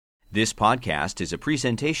This podcast is a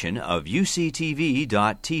presentation of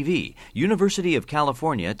UCTV.tv, University of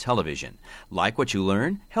California Television. Like what you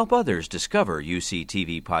learn? Help others discover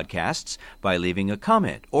UCTV podcasts by leaving a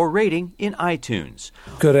comment or rating in iTunes.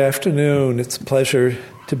 Good afternoon. It's a pleasure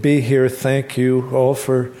to be here. Thank you all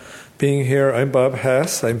for being here. I'm Bob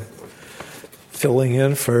Hass. I'm filling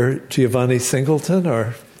in for Giovanni Singleton,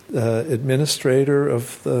 our administrator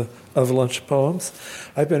of Lunch Poems.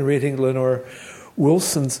 I've been reading Leonore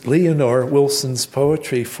Wilson's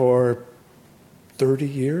poetry for 30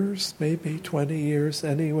 years, maybe 20 years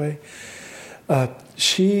anyway.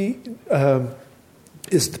 She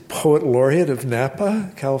is the poet laureate of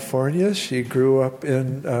Napa, California. She grew up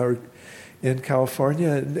in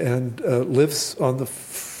California and lives on the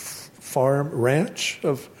farm ranch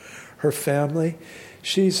of her family.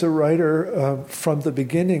 She's a writer from the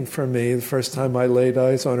beginning for me, the first time I laid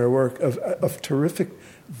eyes on her work, of terrific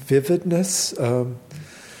vividness.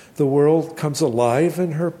 The world comes alive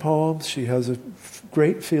in her poems. She has a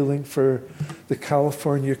great feeling for the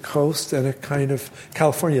California coast and a kind of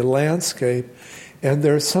California landscape. And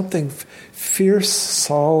there's something fierce,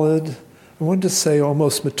 solid, I wanted to say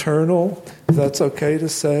almost maternal, if that's okay to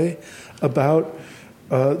say, about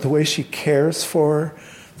the way she cares for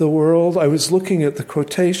the world. I was looking at the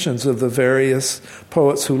quotations of the various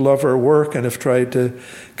poets who love her work and have tried to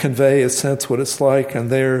convey a sense what it's like, and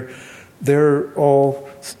they're all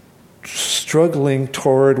struggling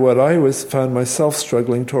toward what I found myself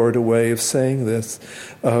struggling toward, a way of saying this.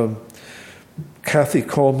 Kathy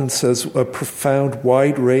Coleman says, a profound,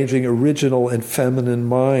 wide-ranging, original, and feminine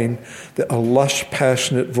mind, a lush,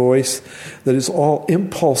 passionate voice that is all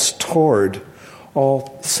impulse toward,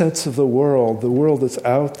 all sense of the world that's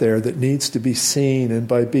out there that needs to be seen, and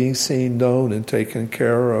by being seen, known, and taken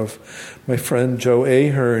care of. My friend Joe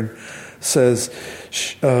Ahern says,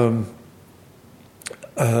 the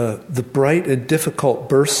bright and difficult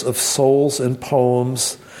bursts of souls and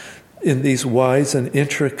poems in these wise and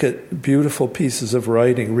intricate, beautiful pieces of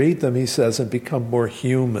writing, read them, he says, and become more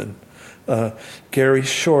human. Gary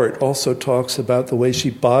Short also talks about the way she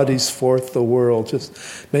bodies forth the world, just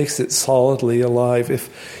makes it solidly alive.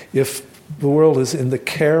 If the world is in the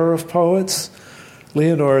care of poets,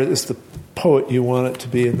 Leonore is the poet you want it to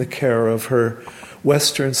be in the care of. Her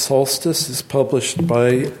Western Solstice is published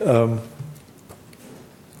by,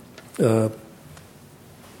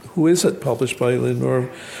 who is it? Published by Leonore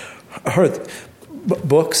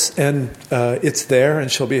Books, and it's there,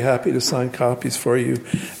 and she'll be happy to sign copies for you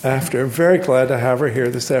after. I'm very glad to have her here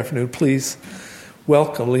this afternoon. Please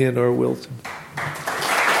welcome Leonore Wilson.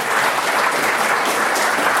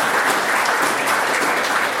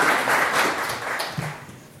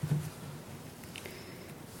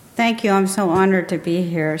 Thank you. I'm so honored to be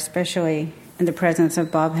here, especially in the presence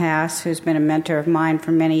of Bob Hass, who's been a mentor of mine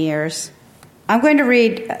for many years. I'm going to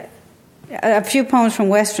read a few poems from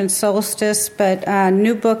Western Solstice, but a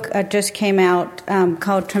new book just came out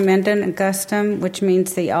called Tremendum Augustum, which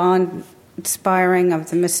means the awe-inspiring of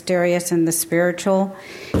the mysterious and the spiritual.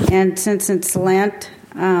 And since it's Lent,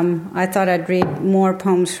 I thought I'd read more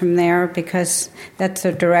poems from there because that's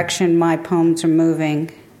the direction my poems are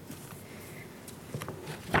moving.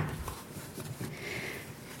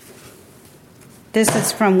 This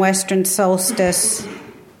is from Western Solstice.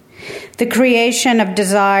 The creation of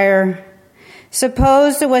desire.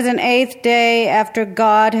 Suppose there was an 8th day after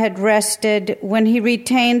God had rested, when he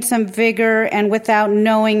retained some vigor, and without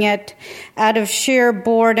knowing it, out of sheer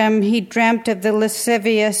boredom, he dreamt of the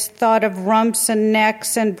lascivious, thought of rumps and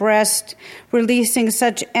necks and breast, releasing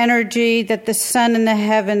such energy that the sun in the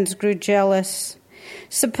heavens grew jealous.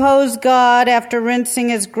 Suppose God, after rinsing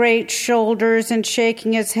his great shoulders and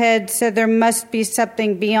shaking his head, said there must be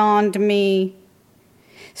something beyond me.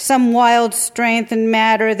 Some wild strength and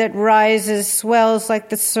matter that rises, swells like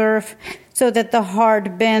the surf, so that the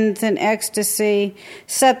heart bends in ecstasy,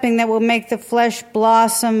 something that will make the flesh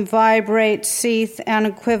blossom, vibrate, seethe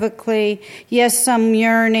unequivocally, yes, some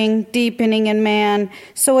yearning, deepening in man.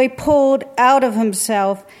 So he pulled out of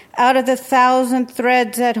himself, out of the 1,000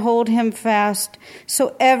 threads that hold him fast,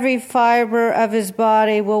 so every fiber of his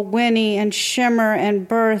body will whinny and shimmer and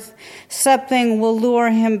birth. Something will lure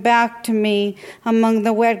him back to me among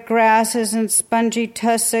the wet grasses and spongy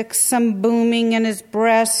tussocks, some booming in his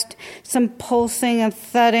breast, some pulsing and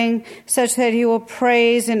thudding, such that he will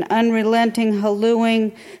praise in unrelenting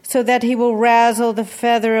hallooing, so that he will razzle the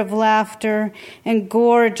feather of laughter and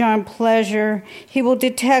gorge on pleasure. He will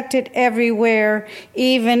detect it everywhere,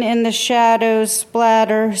 even even in the shadows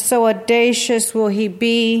splatter, so audacious will he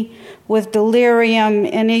be with delirium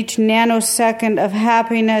in each nanosecond of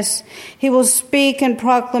happiness. He will speak in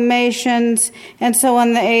proclamations, and so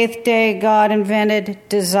on the 8th day God invented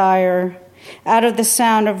desire. Out of the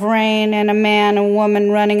sound of rain and a man and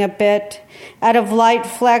woman running a bit, out of light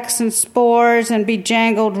flecks and spores and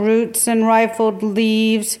bejangled roots and rifled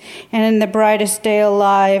leaves, and in the brightest day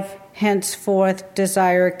alive, henceforth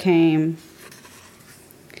desire came.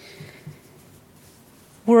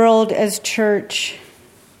 World as church.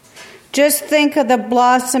 Just think of the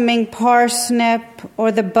blossoming parsnip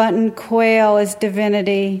or the button quail as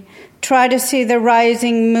divinity. Try to see the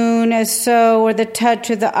rising moon as so, or the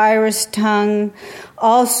touch of the iris tongue,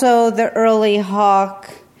 also the early hawk,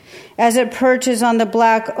 as it perches on the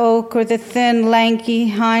black oak, or the thin, lanky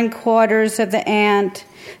hindquarters of the ant,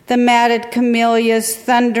 the matted camellias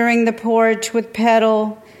thundering the porch with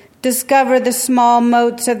petal. Discover the small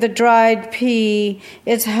motes of the dried pea,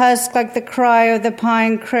 its husk like the cry of the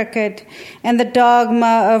pine cricket, and the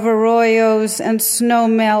dogma of arroyos and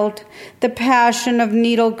snowmelt, the passion of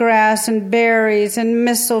needle grass and berries and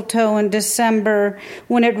mistletoe in December,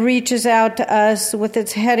 when it reaches out to us with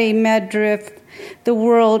its heady midriff. The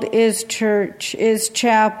world is church, is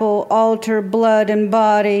chapel, altar, blood, and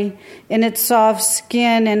body, in its soft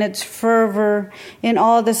skin and its fervor, in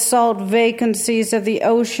all the salt vacancies of the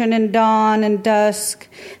ocean in dawn and dusk.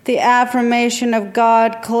 The affirmation of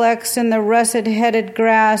God collects in the russet-headed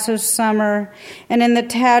grass of summer, and in the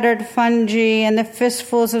tattered fungi, and the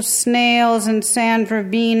fistfuls of snails and sand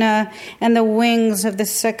verbena, and the wings of the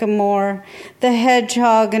sycamore. The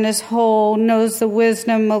hedgehog in his hole knows the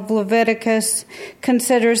wisdom of Leviticus,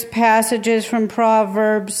 considers passages from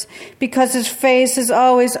Proverbs, because his face is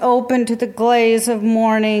always open to the glaze of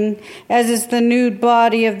morning, as is the nude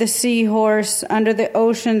body of the seahorse under the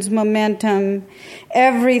ocean's momentum.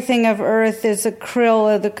 Everything of earth is a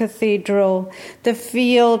krill of the cathedral. The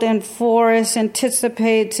field and forest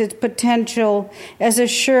anticipates its potential as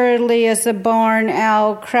assuredly as the barn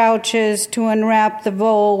owl crouches to unwrap the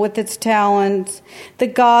vole with its talons. The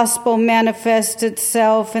gospel manifests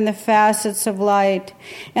itself in the facets of light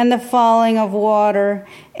and the falling of water.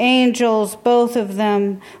 Angels, both of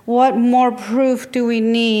them, what more proof do we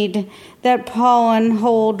need that pollen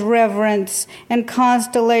hold reverence and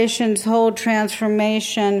constellations hold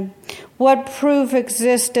transformation? What proof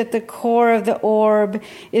exists at the core of the orb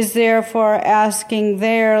is therefore asking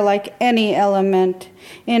there, like any element,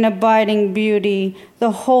 in abiding beauty,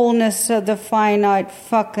 the wholeness of the finite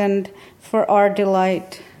fecund for our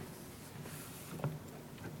delight.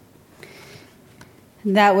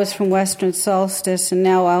 That was from Western Solstice, and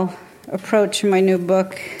now I'll approach my new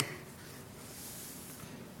book.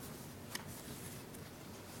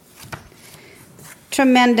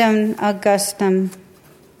 Tremendum Augustum.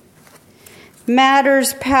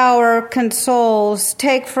 Matter's power consoles.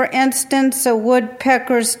 Take, for instance, a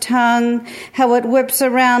woodpecker's tongue, how it whips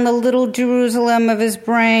around the little Jerusalem of his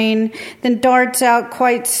brain, then darts out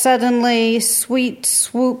quite suddenly, sweet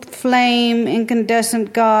swoop flame,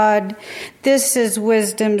 incandescent God. This is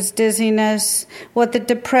wisdom's dizziness, what the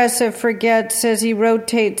depressive forgets as he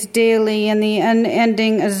rotates daily in the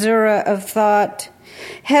unending azura of thought.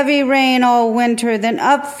 Heavy rain all winter, then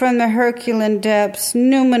up from the Herculean depths,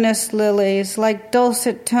 numinous lilies, like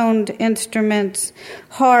dulcet-toned instruments,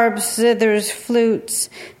 harps, zithers, flutes,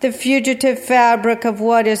 the fugitive fabric of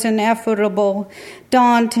what is ineffable,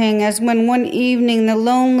 daunting as when one evening the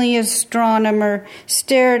lonely astronomer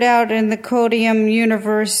stared out in the Codium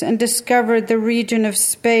universe and discovered the region of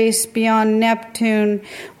space beyond Neptune,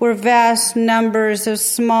 where vast numbers of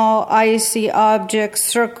small icy objects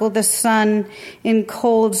circle the sun in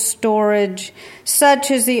cold storage.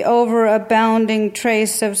 Such is the overabounding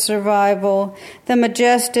trace of survival, the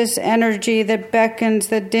majestic energy that beckons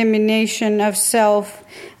the diminution of self,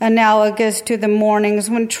 analogous to the mornings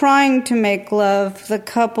when, trying to make love, the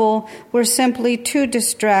couple were simply too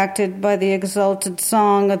distracted by the exalted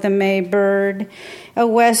song of the May bird. A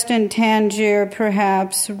western Tangier,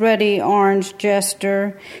 perhaps, ruddy orange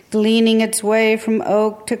jester, gleaning its way from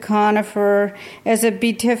oak to conifer as a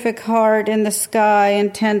beatific heart in the sky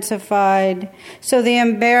intensified. So they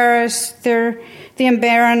abandoned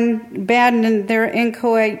their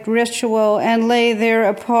inchoate ritual and lay there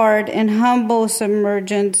apart in humble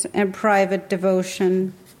submergence and private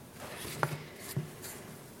devotion.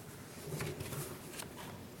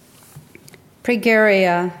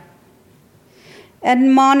 Pregaria.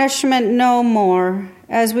 Admonishment no more,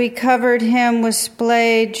 as we covered him with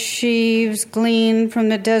splayed sheaves gleaned from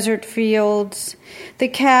the desert fields. The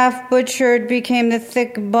calf butchered became the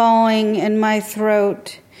thick bawling in my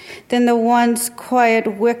throat. Then the once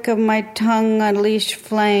quiet wick of my tongue unleashed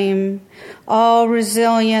flame. All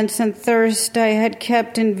resilience and thirst I had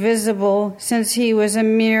kept invisible, since he was a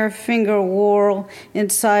mere finger whorl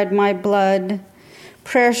inside my blood.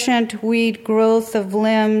 Prescient weed growth of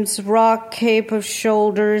limbs, rock cape of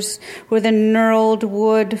shoulders, where the knurled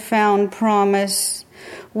wood found promise.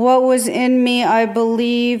 What was in me, I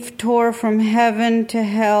believe, tore from heaven to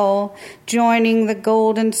hell, joining the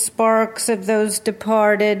golden sparks of those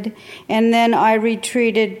departed, and then I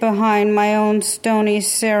retreated behind my own stony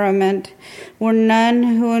cerement, where none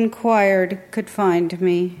who inquired could find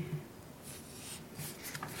me.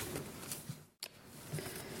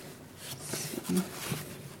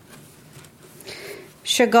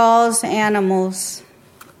 Chagall's Animals.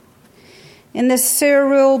 In the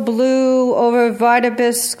cereal blue over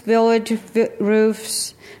Vitebsk village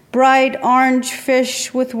roofs, bright orange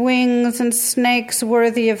fish with wings and snakes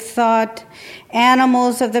worthy of thought,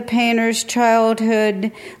 animals of the painter's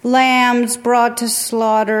childhood, lambs brought to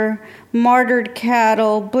slaughter, martyred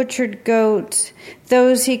cattle, butchered goats,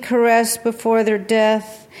 those he caressed before their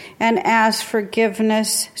death, and asked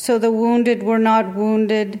forgiveness, so the wounded were not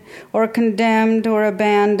wounded, or condemned, or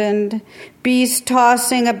abandoned. Beasts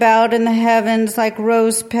tossing about in the heavens like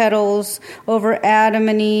rose petals over Adam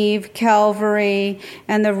and Eve, Calvary,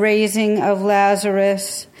 and the raising of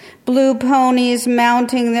Lazarus. Blue ponies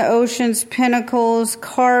mounting the ocean's pinnacles,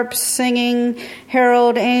 carps singing,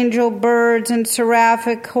 herald angel birds, and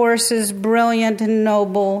seraphic horses brilliant and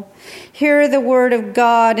noble. Hear the word of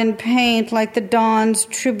God in paint like the dawn's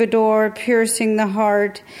troubadour piercing the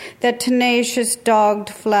heart, that tenacious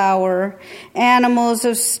dogged flower. Animals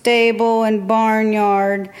of stable and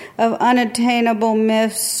barnyard, of unattainable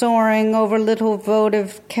myths soaring over little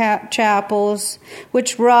votive chapels,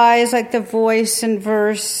 which rise like the voice and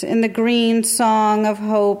verse in the green song of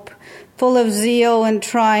hope, full of zeal and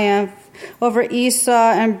triumph, over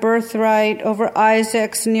Esau and birthright, over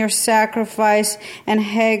Isaac's near sacrifice and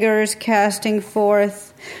Hagar's casting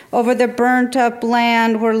forth, over the burnt-up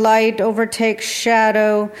land where light overtakes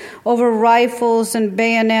shadow, over rifles and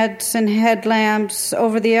bayonets and headlamps,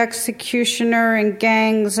 over the executioner and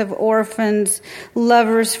gangs of orphans,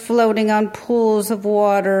 lovers floating on pools of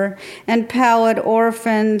water, and pallid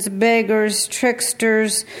orphans, beggars,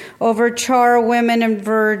 tricksters, over charwomen and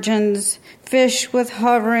virgins, fish with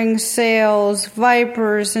hovering sails,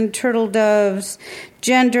 vipers and turtle doves,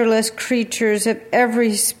 genderless creatures of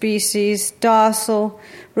every species, docile,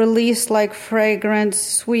 released like fragrance,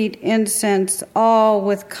 sweet incense, all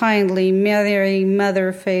with kindly, merry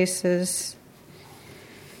mother faces.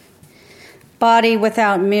 Body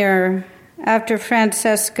Without Mirror, after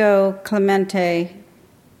Francesco Clemente.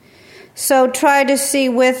 So try to see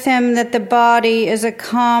with him that the body is a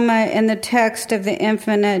comma in the text of the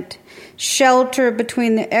infinite, shelter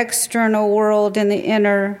between the external world and the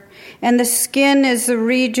inner, and the skin is the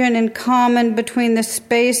region in common between the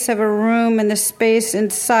space of a room and the space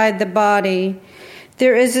inside the body.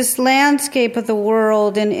 There is this landscape of the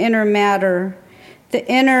world in inner matter, the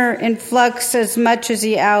inner in flux as much as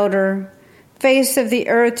the outer, face of the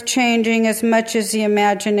earth changing as much as the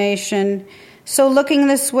imagination. So looking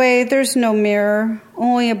this way, there's no mirror,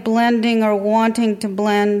 only a blending or wanting to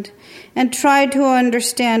blend, and try to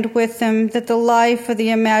understand with them that the life of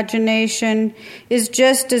the imagination is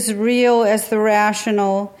just as real as the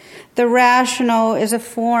rational. The rational is a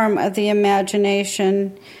form of the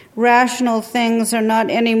imagination. Rational things are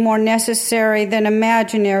not any more necessary than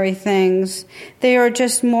imaginary things. They are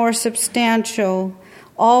just more substantial.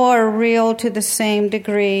 All are real to the same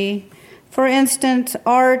degree. For instance,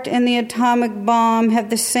 art and the atomic bomb have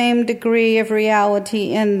the same degree of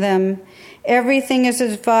reality in them. Everything is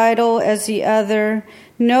as vital as the other,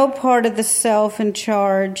 no part of the self in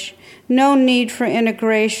charge, no need for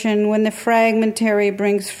integration when the fragmentary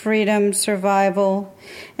brings freedom, survival.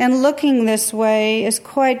 And looking this way is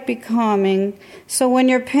quite becoming. So when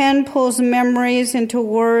your pen pulls memories into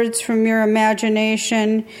words from your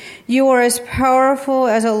imagination, you are as powerful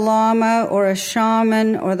as a llama or a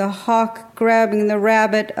shaman or the hawk grabbing the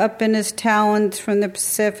rabbit up in his talons from the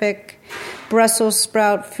Pacific, Brussels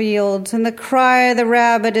sprout fields, and the cry of the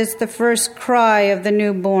rabbit is the first cry of the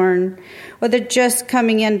newborn, or the just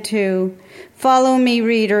coming into. Follow me,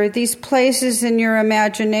 reader. These places in your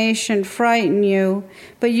imagination frighten you,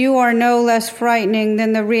 but you are no less frightening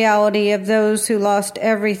than the reality of those who lost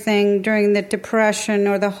everything during the Depression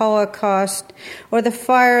or the Holocaust, or the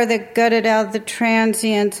fire that gutted out the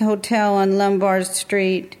Transient's Hotel on Lombard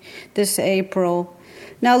Street this April.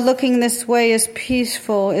 Now looking this way is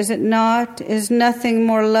peaceful, is it not? Is nothing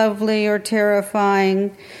more lovely or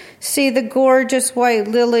terrifying? See, the gorgeous white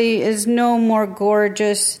lily is no more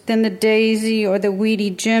gorgeous than the daisy or the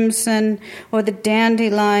weedy jimson or the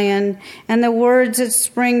dandelion, and the words that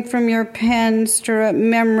spring from your pen stir up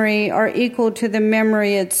memory are equal to the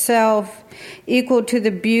memory itself, equal to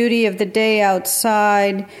the beauty of the day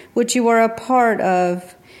outside, which you are a part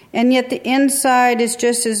of. And yet the inside is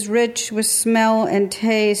just as rich with smell and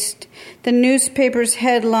taste. The newspaper's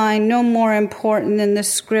headline no more important than the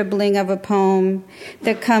scribbling of a poem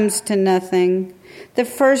that comes to nothing. The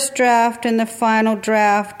first draft and the final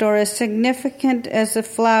draft are as significant as the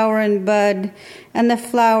flower in bud and the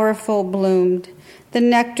flower full bloomed, the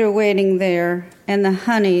nectar waiting there and the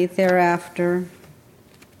honey thereafter.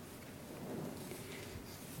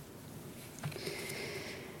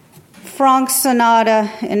 Franck's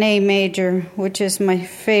Sonata in A major, which is my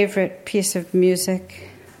favorite piece of music.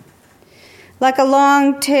 Like a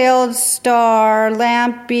long-tailed star,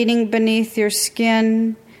 lamp beating beneath your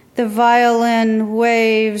skin, the violin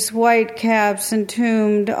waves, white caps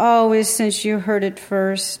entombed, always since you heard it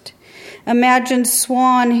first. Imagine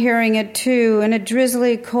Swann hearing it too in a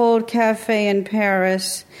drizzly cold cafe in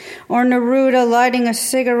Paris, or Neruda lighting a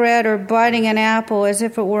cigarette or biting an apple as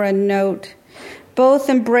if it were a note. Both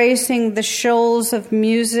embracing the shoals of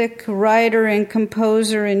music, writer and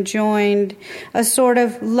composer enjoined, a sort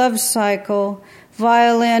of love cycle,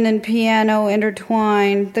 violin and piano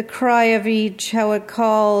intertwined, the cry of each, how it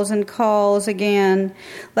calls and calls again,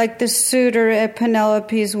 like the suitor at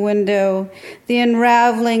Penelope's window, the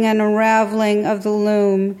unraveling and unraveling of the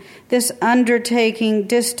loom, this undertaking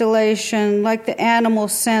distillation, like the animal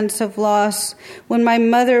sense of loss when my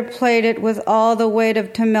mother played it with all the weight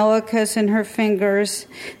of Telemachus in her fingers,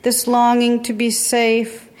 this longing to be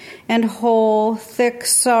safe and whole, thick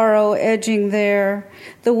sorrow edging there,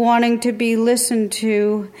 the wanting to be listened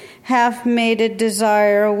to, half-mated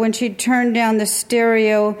desire when she turned down the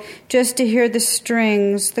stereo just to hear the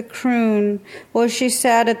strings, the croon, while she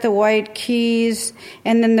sat at the white keys,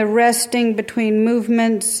 and then the resting between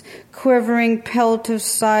movements, quivering pelt of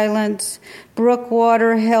silence, brook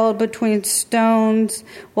water held between stones,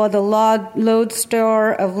 while the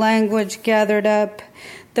lodestar of language gathered up,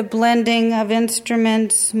 the blending of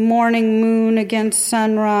instruments, morning moon against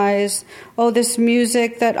sunrise. Oh, this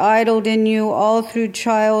music that idled in you all through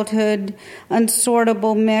childhood,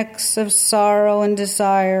 unsortable mix of sorrow and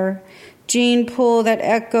desire. Gene pool that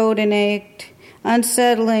echoed and ached,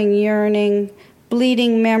 unsettling yearning,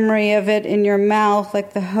 bleeding memory of it in your mouth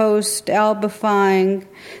like the host albifying,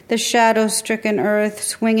 the shadow-stricken earth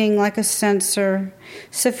swinging like a censer,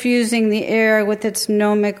 suffusing the air with its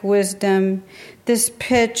gnomic wisdom, this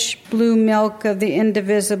pitch blue milk of the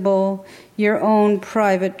indivisible, your own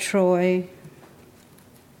private Troy.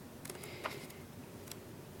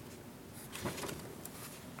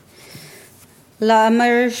 La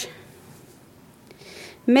Emerge.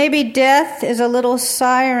 Maybe death is a little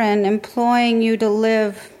siren imploring you to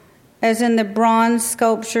live, as in the bronze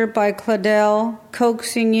sculpture by Claudel,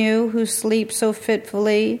 coaxing you who sleep so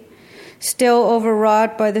fitfully, still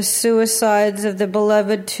overwrought by the suicides of the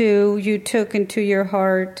beloved two you took into your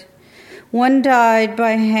heart. One died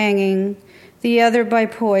by hanging, the other by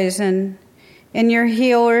poison, and your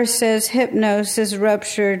healer says hypnosis is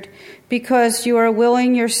ruptured because you are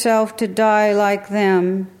willing yourself to die like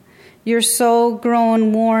them, your soul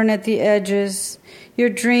grown worn at the edges, your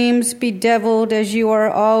dreams bedeviled as you are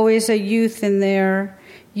always a youth in there,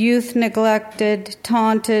 youth neglected,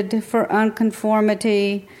 taunted for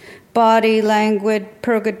unconformity, body languid,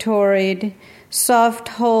 purgatoried, soft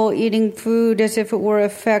hole eating food as if it were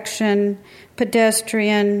affection,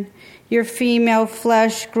 pedestrian, your female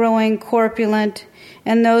flesh growing corpulent,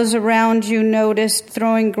 and those around you noticed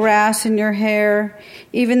throwing grass in your hair.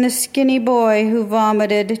 Even the skinny boy who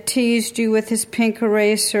vomited teased you with his pink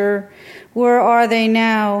eraser. Where are they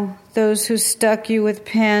now, those who stuck you with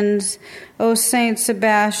pens? O Saint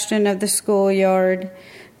Sebastian of the schoolyard.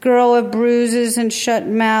 Girl of bruises and shut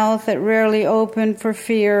mouth that rarely opened for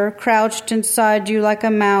fear, crouched inside you like a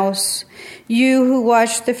mouse. You who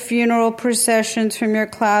watched the funeral processions from your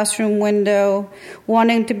classroom window,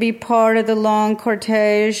 wanting to be part of the long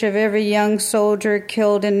cortege of every young soldier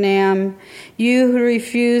killed in Nam. You who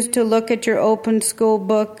refused to look at your open school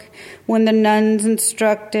book when the nuns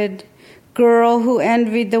instructed. Girl who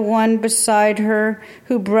envied the one beside her,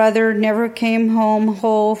 whose brother never came home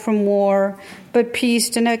whole from war, but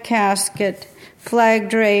pieced in a casket, flag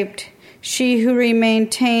draped, she who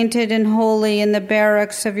remained tainted and holy in the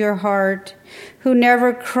barracks of your heart, who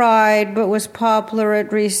never cried but was poplar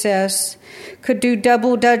at recess, could do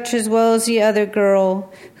double dutch as well as the other girl,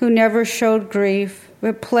 who never showed grief,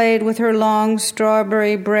 but played with her long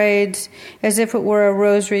strawberry braids as if it were a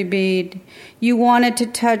rosary bead. You wanted to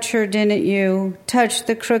touch her, didn't you? Touch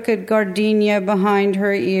the crooked gardenia behind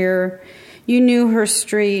her ear. You knew her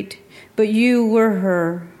street, but you were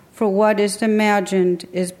her, for what is imagined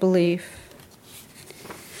is belief.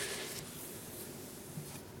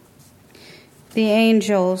 The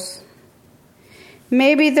angels.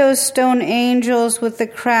 Maybe those stone angels with the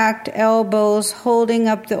cracked elbows holding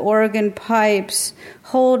up the organ pipes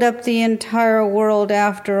hold up the entire world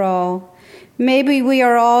after all. Maybe we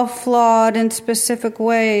are all flawed in specific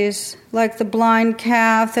ways, like the blind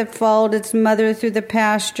calf that followed its mother through the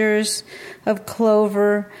pastures of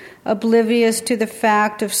clover, oblivious to the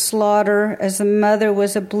fact of slaughter as the mother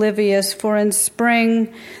was oblivious, for in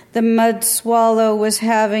spring the mud swallow was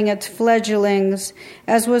having its fledglings,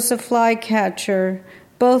 as was the flycatcher,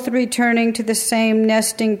 both returning to the same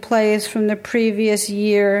nesting place from the previous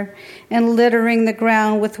year and littering the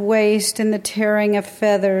ground with waste and the tearing of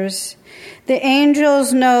feathers. The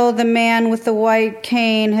angels know the man with the white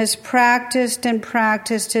cane has practiced and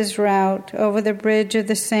practiced his route over the bridge of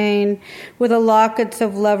the Seine, where the lockets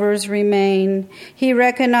of lovers remain. He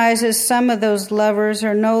recognizes some of those lovers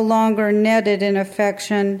are no longer netted in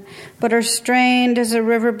affection, but are strained as a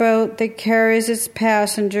riverboat that carries its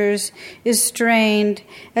passengers is strained,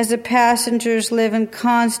 as the passengers live in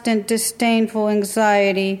constant disdainful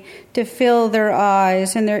anxiety to fill their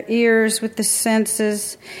eyes and their ears with the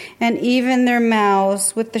senses, and even their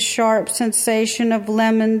mouths with the sharp sensation of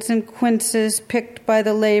lemons and quinces picked by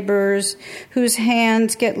the laborers whose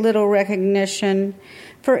hands get little recognition.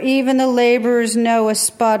 For even the laborers know a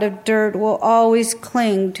spot of dirt will always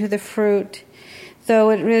cling to the fruit, though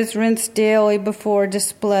it is rinsed daily before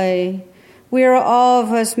display. We are all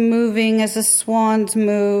of us moving as the swans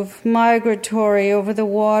move, migratory over the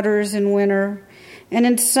waters in winter. And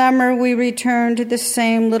in summer we return to the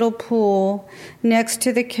same little pool next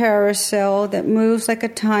to the carousel that moves like a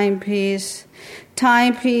timepiece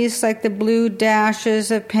like the blue dashes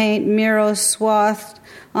of paint Miro swathed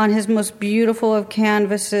on his most beautiful of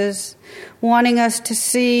canvases, wanting us to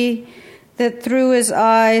see that through his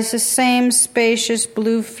eyes the same spacious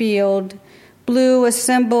blue field, blue a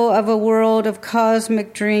symbol of a world of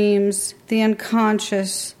cosmic dreams, the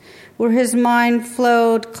unconscious, where his mind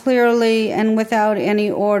flowed clearly and without any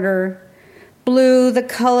order. Blue, the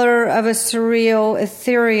color of a surreal,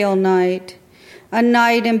 ethereal night, a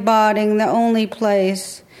night embodying the only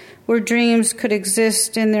place where dreams could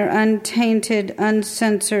exist in their untainted,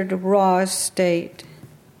 uncensored, raw state.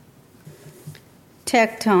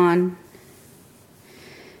 Tecton.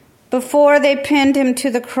 Before they pinned him to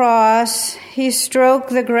the cross, he stroked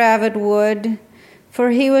the gravid wood,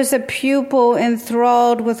 for he was a pupil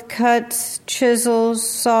enthralled with cuts, chisels,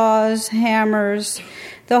 saws, hammers,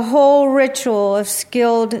 the whole ritual of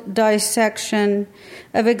skilled dissection,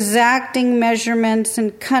 of exacting measurements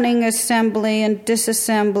and cunning assembly and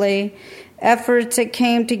disassembly, efforts that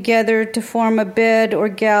came together to form a bed or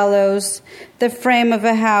gallows, the frame of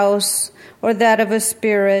a house, or that of a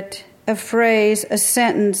spirit, a phrase, a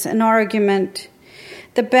sentence, an argument.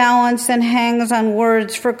 The balance then hangs on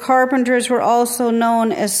words, for carpenters were also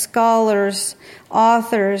known as scholars,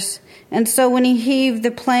 authors, and so when he heaved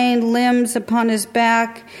the plain limbs upon his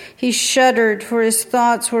back, he shuddered, for his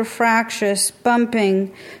thoughts were fractious,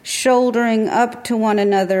 bumping, shouldering up to one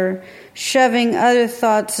another, shoving other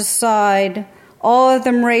thoughts aside, all of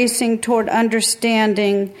them racing toward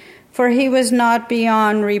understanding, for he was not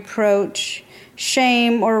beyond reproach,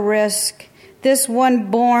 shame, or risk. This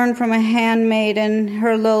one born from a handmaiden,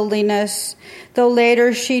 her lowliness, though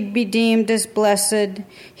later she'd be deemed as blessed,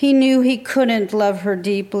 he knew he couldn't love her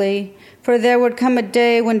deeply, for there would come a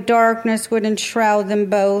day when darkness would enshroud them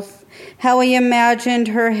both. How he imagined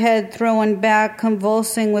her head thrown back,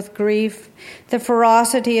 convulsing with grief, the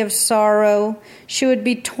ferocity of sorrow. She would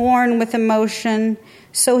be torn with emotion,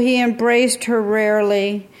 so he embraced her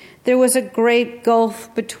rarely. There was a great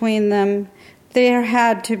gulf between them. There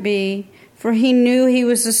had to be, for he knew he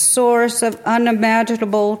was the source of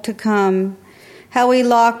unimaginable to come. How he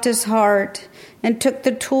locked his heart and took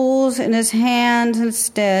the tools in his hands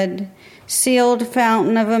instead, sealed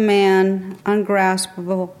fountain of a man,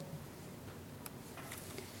 ungraspable.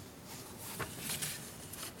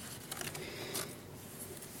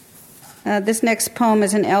 This next poem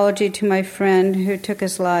is an elegy to my friend who took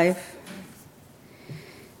his life.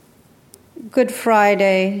 Good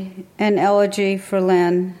Friday, an elegy for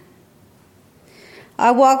Len. I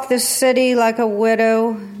walk the city like a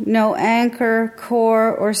widow, no anchor,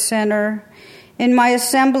 core, or center. In my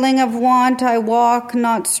assembling of want, I walk,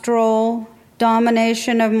 not stroll,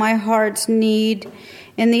 domination of my heart's need,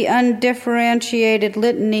 in the undifferentiated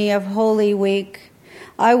litany of Holy Week.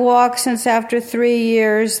 I walk since after 3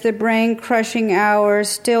 years, the brain-crushing hours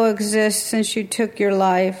still exist since you took your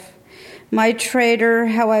life. My traitor,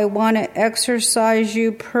 how I want to exorcise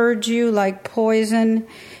you, purge you like poison,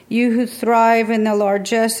 you who thrive in the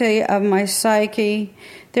largesse of my psyche.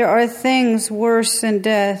 There are things worse than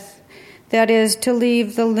death. That is, to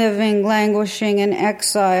leave the living languishing in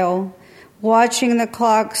exile, watching the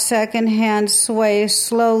clock second-hand sway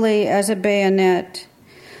slowly as a bayonet.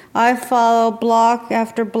 I follow block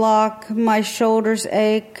after block, my shoulders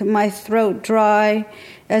ache, my throat dry,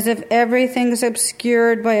 as if everything's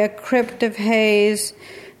obscured by a crypt of haze,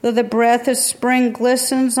 though the breath of spring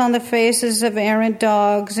glistens on the faces of errant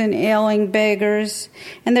dogs and ailing beggars,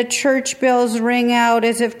 and the church bells ring out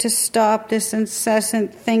as if to stop this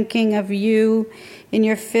incessant thinking of you in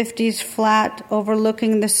your 50s flat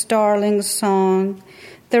overlooking the starling's song,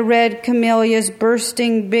 the red camellias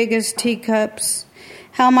bursting big as teacups.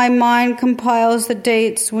 How my mind compiles the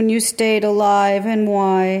dates when you stayed alive and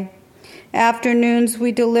why. Afternoons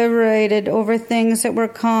we deliberated over things that were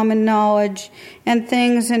common knowledge and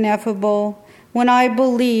things ineffable, when I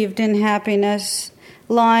believed in happiness,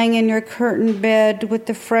 lying in your curtained bed with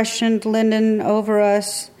the freshened linen over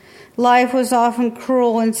us. Life was often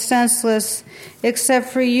cruel and senseless, except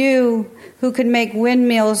for you who could make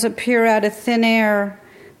windmills appear out of thin air,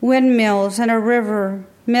 windmills and a river,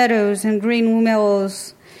 meadows and green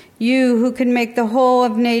meadows. You who could make the whole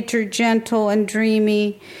of nature gentle and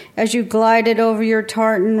dreamy as you glided over your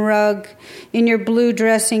tartan rug in your blue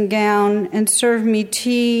dressing gown and served me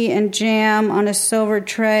tea and jam on a silver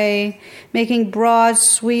tray, making broad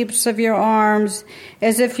sweeps of your arms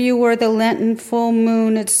as if you were the Lenten full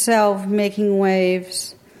moon itself making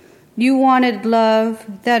waves. You wanted love,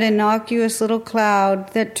 that innocuous little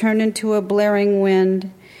cloud that turned into a blaring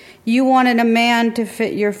wind. You wanted a man to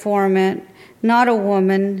fit your format, not a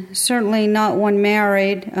woman, certainly not one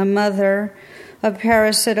married, a mother, of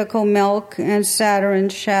parasitical milk and saturn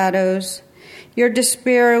shadows. Your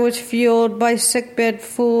despair was fueled by sickbed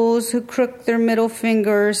fools who crooked their middle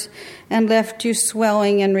fingers and left you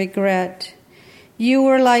swelling in regret. You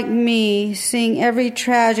were like me, seeing every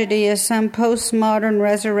tragedy as some postmodern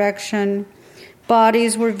resurrection.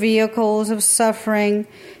 Bodies were vehicles of suffering,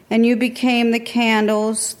 and you became the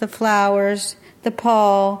candles, the flowers, the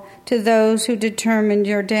pall to those who determined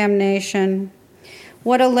your damnation.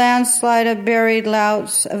 What a landslide of buried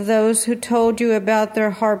louts of those who told you about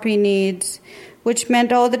their harpy needs, which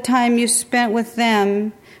meant all the time you spent with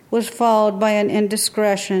them was followed by an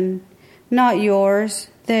indiscretion. Not yours,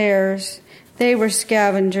 theirs. They were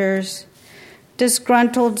scavengers,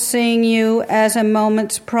 disgruntled seeing you as a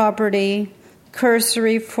moment's property,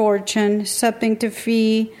 cursory fortune, something to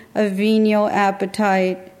fee a venial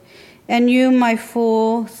appetite. And you, my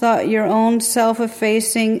fool, thought your own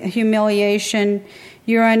self-effacing humiliation,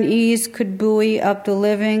 your unease could buoy up the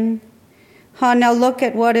living? Now look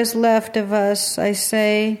at what is left of us, I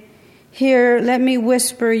say. Here, let me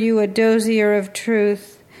whisper you a dozier of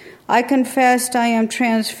truth. I confessed I am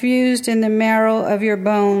transfused in the marrow of your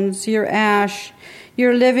bones, your ash,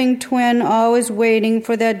 your living twin always waiting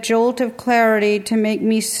for that jolt of clarity to make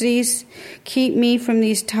me cease, keep me from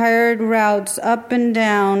these tired routes up and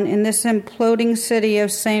down in this imploding city of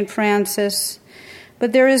St. Francis.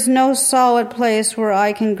 But there is no solid place where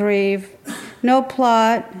I can grieve, no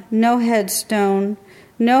plot, no headstone,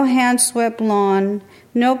 no hand-swept lawn,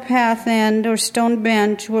 no path end or stone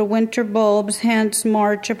bench where winter bulbs hence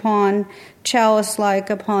march upon, chalice-like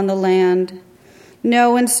upon the land.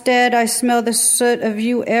 No, instead, I smell the soot of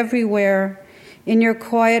you everywhere, in your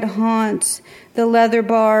quiet haunts, the leather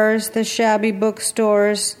bars, the shabby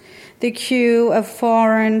bookstores, the queue of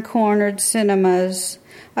foreign cornered cinemas.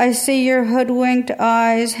 I see your hoodwinked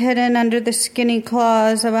eyes hidden under the skinny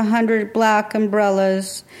claws of 100 black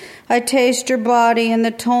umbrellas. I taste your body in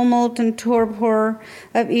the tumult and torpor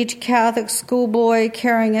of each Catholic schoolboy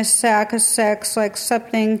carrying a sack of sex like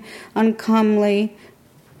something uncomely.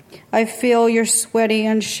 I feel your sweaty,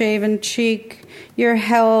 unshaven cheek, your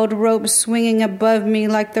held rope swinging above me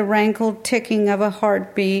like the rankled ticking of a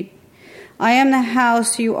heartbeat. I am the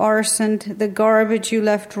house you arsoned, the garbage you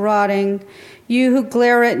left rotting, you who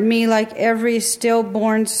glare at me like every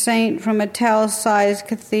stillborn saint from a towel-sized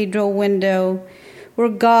cathedral window, where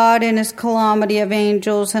God in his calamity of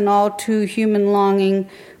angels and all too human longing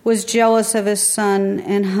was jealous of his son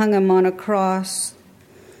and hung him on a cross.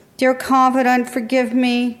 Dear confidant, forgive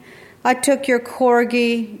me. I took your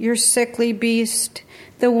corgi, your sickly beast,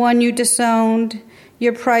 the one you disowned,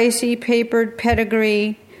 your pricey papered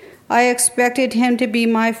pedigree. I expected him to be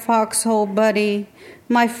my foxhole buddy,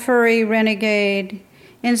 my furry renegade.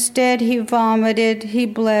 Instead, he vomited, he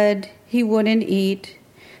bled, he wouldn't eat,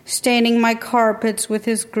 staining my carpets with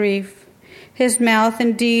his grief. His mouth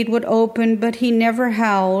indeed would open, but he never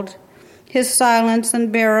howled. His silence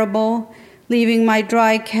unbearable, leaving my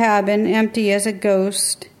dry cabin empty as a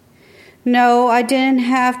ghost. No, I didn't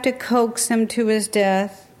have to coax him to his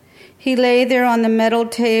death. He lay there on the metal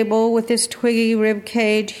table with his twiggy rib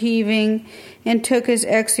cage heaving and took his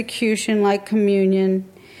execution like communion.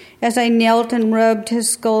 As I knelt and rubbed his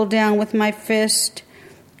skull down with my fist,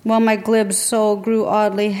 while my glib soul grew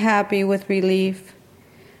oddly happy with relief.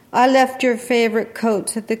 I left your favorite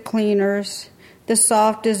coats at the cleaners, the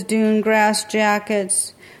soft as dune grass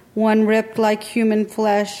jackets, one ripped like human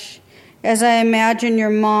flesh, as I imagine your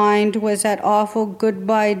mind was that awful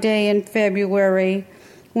goodbye day in February,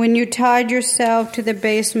 when you tied yourself to the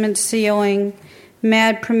basement ceiling,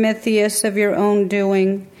 mad Prometheus of your own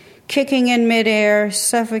doing, kicking in midair,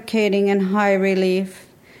 suffocating in high relief.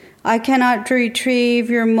 I cannot retrieve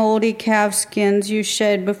your moldy calfskins you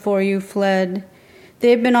shed before you fled.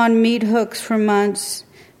 They've been on meat hooks for months.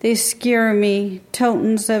 They scare me,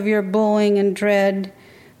 tokens of your bullying and dread,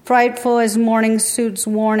 frightful as mourning suits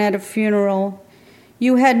worn at a funeral.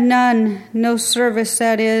 You had none, no service,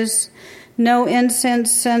 that is, no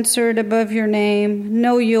incense censored above your name,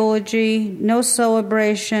 no eulogy, no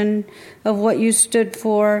celebration of what you stood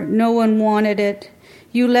for. No one wanted it.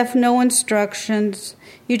 You left no instructions.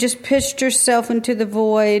 You just pitched yourself into the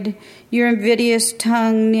void, your invidious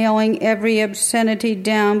tongue nailing every obscenity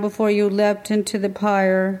down before you leapt into the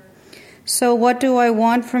pyre. So what do I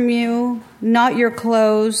want from you? Not your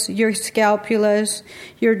clothes, your scapulas,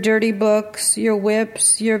 your dirty books, your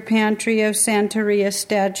whips, your pantry of Santeria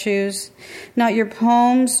statues. Not your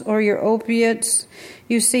poems or your opiates.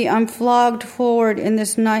 You see, I'm flogged forward in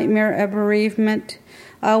this nightmare of bereavement.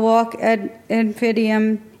 I walk ad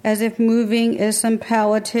infinitum, as if moving is some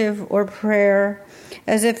palliative or prayer,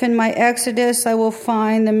 as if in my exodus I will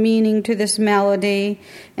find the meaning to this malady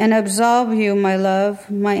and absolve you, my love,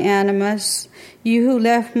 my animus, you who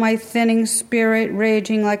left my thinning spirit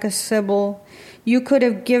raging like a sibyl. You could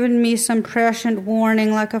have given me some prescient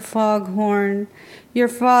warning like a foghorn. Your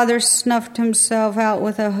father snuffed himself out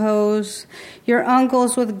with a hose, your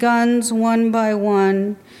uncles with guns one by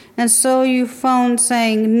one. And so you phoned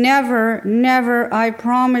saying, never, never, I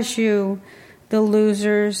promise you, the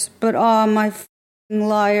losers. But my f***ing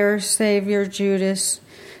liar, Savior Judas.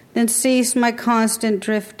 Then cease my constant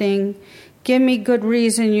drifting. Give me good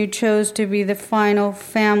reason you chose to be the final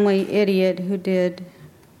family idiot who did.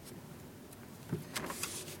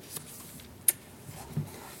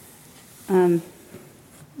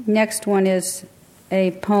 Next one is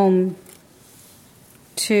a poem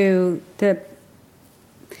to the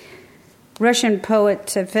Russian poet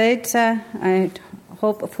Tsvetsa.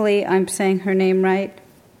 Hopefully I'm saying her name right.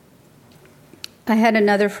 I had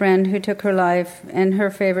another friend who took her life, and her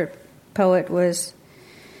favorite poet was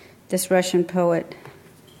this Russian poet.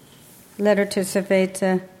 Letter to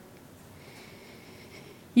Tsvetsa.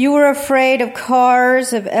 You were afraid of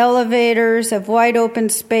cars, of elevators, of wide open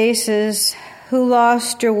spaces, who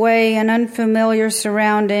lost your way in unfamiliar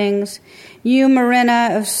surroundings, you,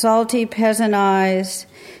 Marina, of salty peasant eyes.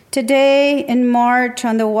 Today, in March,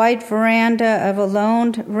 on the white veranda of a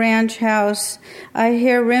lone ranch house, I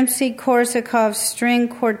hear Rimsky-Korsakov's string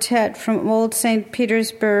quartet from old St.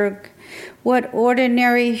 Petersburg. What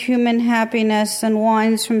ordinary human happiness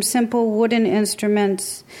unwinds from simple wooden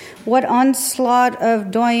instruments. What onslaught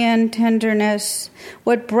of doyen tenderness.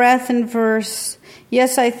 What breath and verse.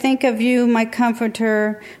 Yes, I think of you, my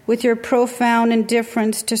comforter, with your profound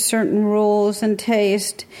indifference to certain rules and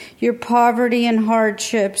taste, your poverty and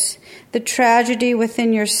hardships, the tragedy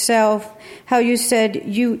within yourself, how you said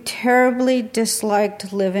you terribly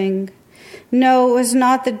disliked living. No, it was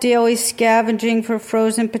not the daily scavenging for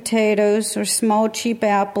frozen potatoes or small cheap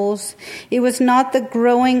apples. It was not the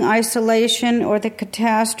growing isolation or the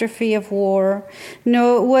catastrophe of war.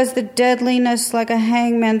 No, it was the deadliness like a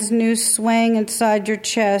hangman's noose swaying inside your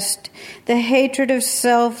chest, the hatred of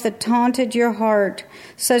self that taunted your heart,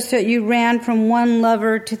 such that you ran from one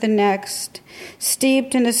lover to the next,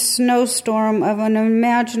 steeped in a snowstorm of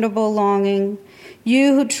unimaginable longing.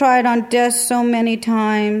 You who tried on death so many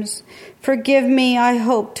times, forgive me, I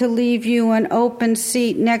hope to leave you an open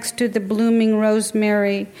seat next to the blooming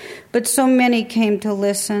rosemary, but so many came to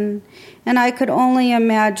listen, and I could only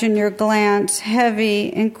imagine your glance,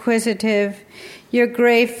 heavy, inquisitive, your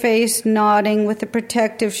gray face nodding with the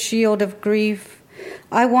protective shield of grief.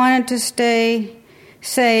 I wanted to stay,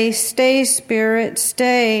 Say, stay, spirit,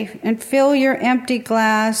 stay, and fill your empty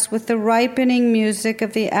glass with the ripening music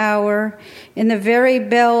of the hour in the very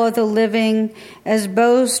bell of the living, as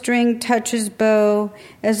bowstring touches bow,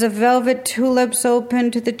 as the velvet tulips open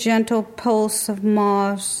to the gentle pulse of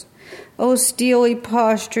moss. O steely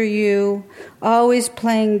posture you, always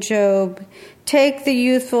playing Job, take the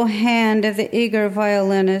youthful hand of the eager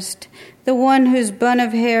violinist, the one whose bun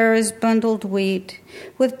of hair is bundled wheat,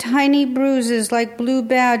 with tiny bruises like blue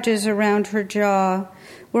badges around her jaw,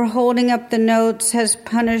 where holding up the notes has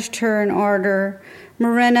punished her in ardor.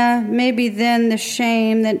 Marina, maybe then the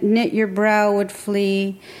shame that knit your brow would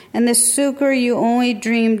flee, and the succor you only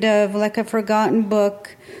dreamed of like a forgotten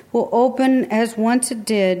book will open as once it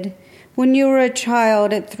did, when you were a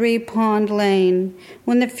child at 3 Pond Lane,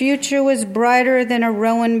 when the future was brighter than a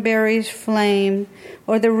rowan berry's flame,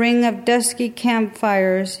 or the ring of dusky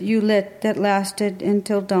campfires you lit that lasted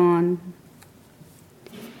until dawn.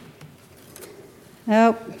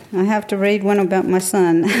 Oh, I have to read one about my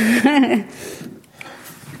son.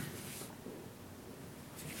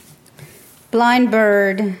 Blind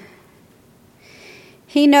bird.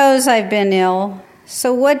 He knows I've been ill.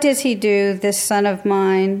 So what does he do, this son of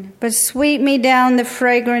mine, but sweep me down the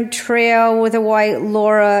fragrant trail where the white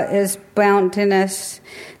Laura is bounteous.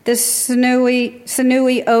 The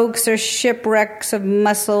sinewy oaks are shipwrecks of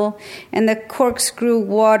muscle, and the corkscrew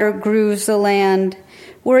water grooves the land,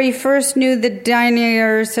 where he first knew the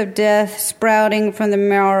deniers of death sprouting from the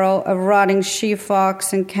marrow of rotting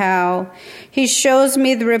she-fox and cow. He shows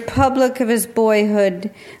me the republic of his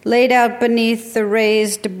boyhood, laid out beneath the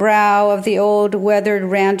raised brow of the old weathered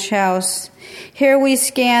ranch house. Here we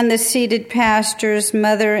scan the seated pastures,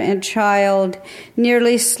 mother and child,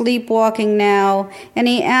 nearly sleepwalking now, and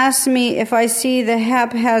he asks me if I see the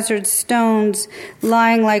haphazard stones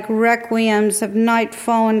lying like requiems of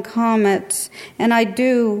night-fallen comets, and I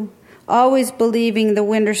do, always believing the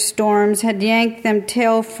winter storms had yanked them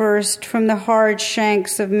tail first from the hard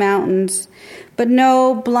shanks of mountains. But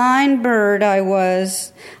no, blind bird I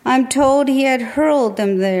was. I'm told he had hurled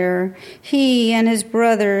them there, he and his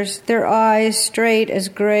brothers, their eyes straight as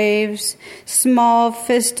graves,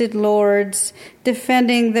 small-fisted lords,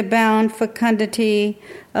 defending the bound fecundity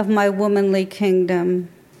of my womanly kingdom.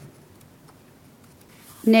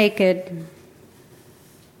 Naked.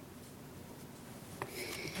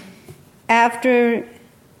 After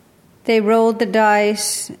they rolled the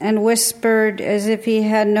dice and whispered as if he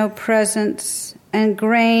had no presence, and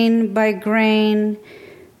grain by grain,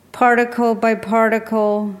 particle by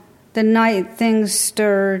particle, the night things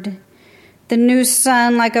stirred. The new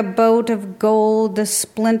sun like a boat of gold, the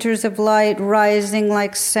splinters of light rising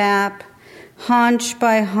like sap, haunch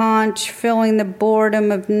by haunch, filling the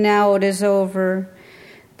boredom of now it is over.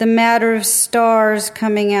 The matter of stars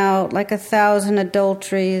coming out like 1,000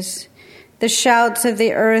 adulteries. The shouts of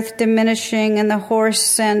the earth diminishing and the hoarse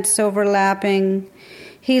scents overlapping.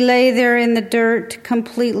 He lay there in the dirt,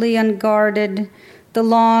 completely unguarded, the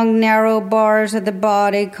long, narrow bars of the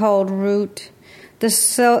body called root, the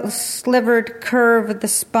slivered curve of the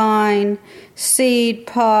spine, seed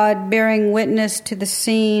pod bearing witness to the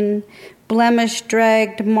scene, blemish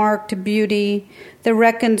dragged marked beauty, the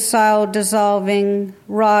reconciled dissolving,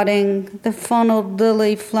 rotting, the funneled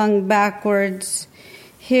lily flung backwards.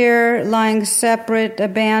 Here, lying separate,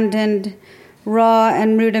 abandoned, raw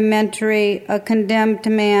and rudimentary, a condemned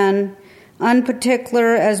man,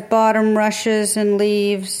 unparticular as bottom rushes and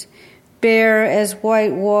leaves, bare as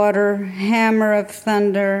white water, hammer of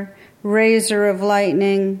thunder, razor of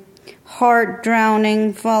lightning, heart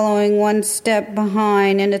drowning, following one step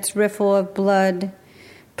behind in its riffle of blood,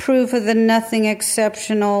 proof of the nothing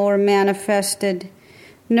exceptional or manifested,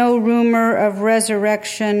 no rumor of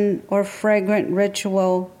resurrection or fragrant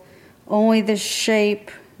ritual, only the shape,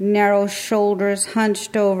 narrow shoulders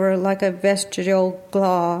hunched over like a vestigial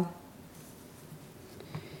claw.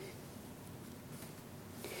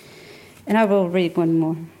 And I will read one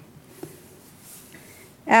more.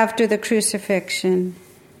 After the crucifixion.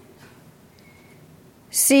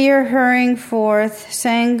 See her hurrying forth,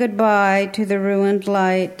 saying goodbye to the ruined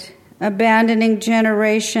light, abandoning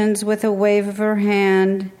generations with a wave of her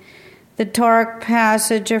hand, the dark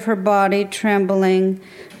passage of her body trembling,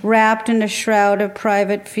 wrapped in a shroud of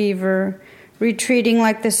private fever, retreating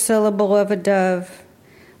like the syllable of a dove.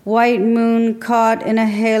 White moon caught in a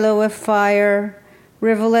halo of fire,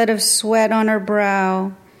 rivulet of sweat on her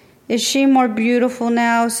brow. Is she more beautiful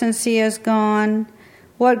now since he has gone?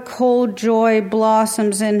 What cold joy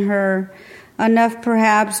blossoms in her, enough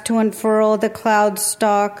perhaps to unfurl the cloud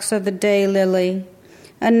stalks of the daylily,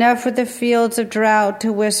 enough for the fields of drought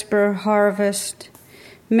to whisper harvest.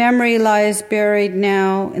 Memory lies buried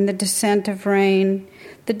now in the descent of rain,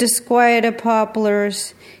 the disquiet of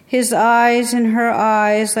poplars, his eyes and her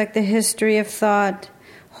eyes like the history of thought,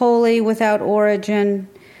 holy without origin.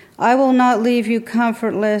 I will not leave you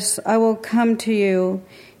comfortless, I will come to you.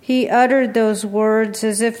 He uttered those words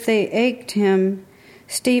as if they ached him.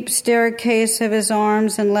 Steep staircase of his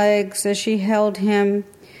arms and legs as she held him,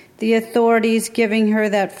 the authorities giving her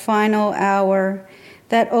that final hour,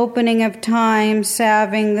 that opening of time,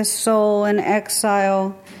 salving the soul in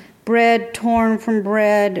exile, bread torn from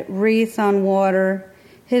bread, wreath on water,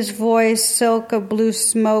 his voice silk of blue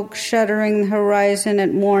smoke shuddering the horizon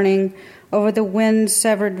at morning over the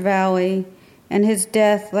wind-severed valley, and his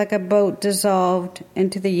death like a boat dissolved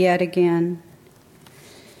into the yet again.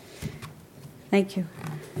 Thank you.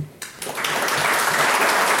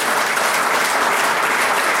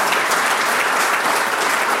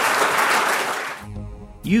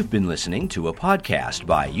 You've been listening to a podcast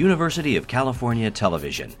by University of California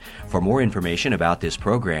Television. For more information about this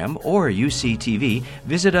program or UCTV,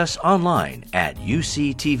 visit us online at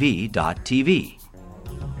uctv.tv.